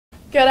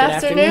Good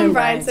afternoon,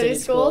 Bryan City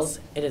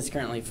Schools. It is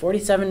currently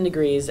 47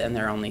 degrees and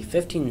there are only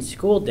 15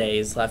 school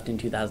days left in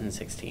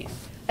 2016.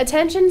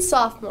 Attention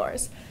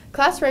sophomores.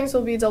 Class rings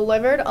will be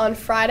delivered on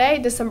Friday,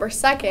 December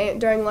 2nd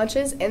during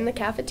lunches in the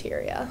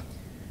cafeteria.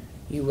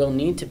 You will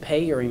need to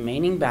pay your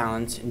remaining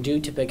balance due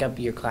to pick up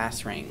your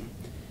class ring.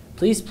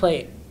 Please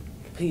pay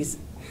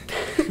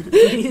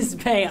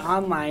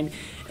online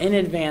in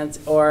advance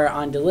or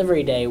on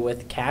delivery day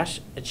with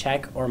cash, a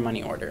check, or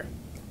money order.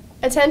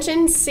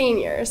 Attention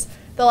seniors.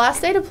 The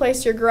last day to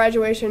place your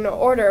graduation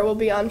order will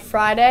be on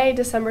Friday,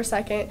 December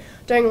 2nd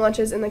during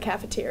lunches in the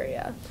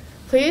cafeteria.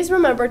 Please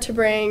remember to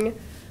bring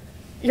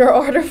your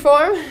order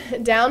form,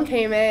 down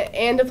payment,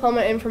 and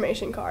diploma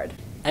information card.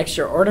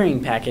 Extra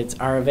ordering packets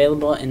are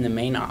available in the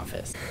main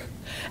office.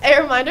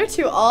 A reminder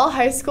to all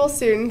high school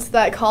students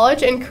that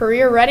College and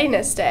Career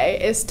Readiness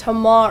Day is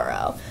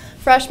tomorrow.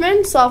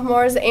 Freshmen,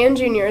 sophomores, and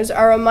juniors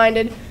are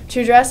reminded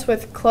to dress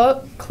with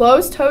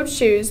closed-toed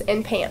shoes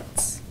and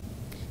pants.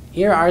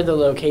 Here are the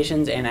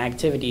locations and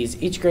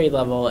activities each grade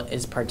level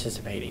is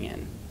participating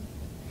in.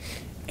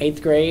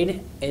 8th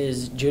grade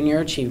is Junior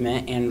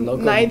Achievement and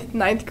local...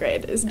 Ninth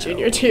grade is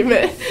Junior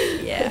Achievement.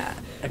 Yeah.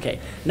 Okay.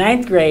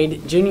 9th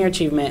grade, Junior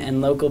Achievement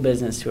and local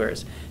business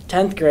tours.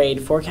 10th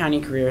grade, 4 County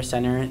Career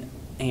Center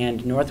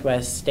and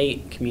Northwest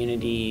State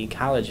Community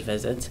College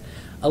visits.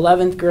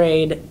 11th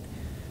grade,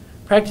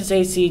 practice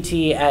ACT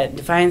at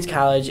Defiance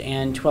College,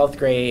 and 12th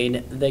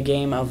grade, the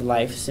Game of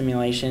Life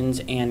simulations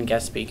and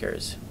guest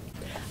speakers.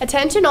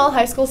 Attention all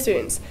high school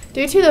students.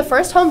 Due to the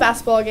first home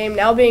basketball game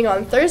now being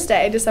on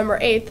Thursday, December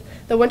 8th,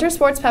 the Winter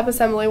Sports Pep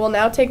Assembly will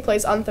now take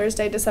place on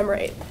Thursday, December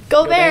 8th.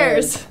 Go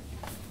Bears!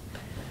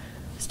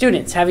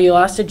 Students, have you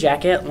lost a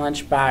jacket,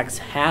 lunchbox,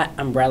 hat,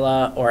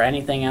 umbrella, or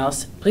anything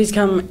else? Please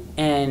come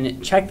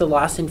and check the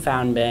lost and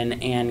found bin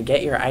and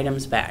get your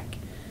items back.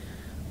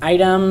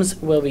 Items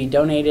will be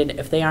donated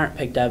if they aren't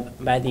picked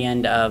up by the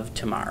end of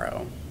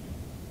tomorrow.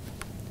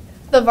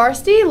 The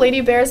varsity Lady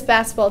Bears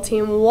basketball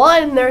team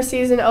won their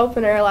season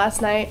opener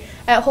last night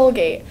at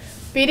Holgate,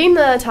 beating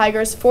the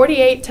Tigers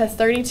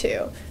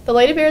 48-32. The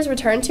Lady Bears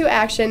return to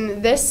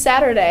action this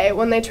Saturday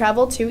when they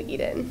travel to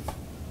Eden.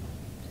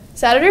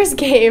 Saturday's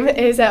game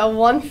is at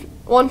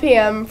 1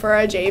 p.m. for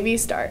a JV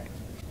start.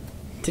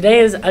 Today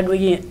is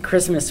Ugly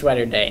Christmas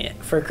Sweater Day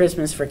for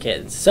Christmas for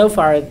Kids. So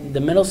far,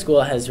 the middle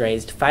school has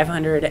raised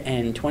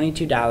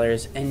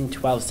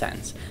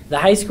 $522.12. The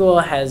high school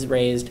has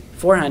raised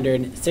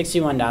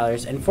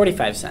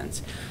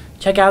 $461.45.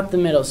 Check out the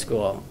middle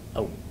school.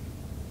 Oh,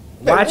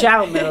 watch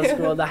out, middle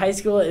school. The high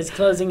school is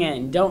closing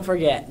in. Don't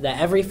forget that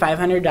every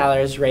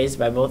 $500 raised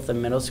by both the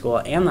middle school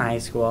and the high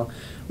school,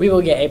 we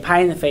will get a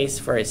pie in the face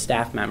for a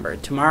staff member.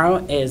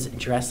 Tomorrow is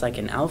Dress Like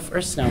an Elf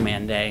or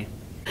Snowman Day.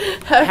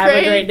 Have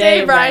a great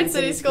day, Bryan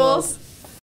City Schools.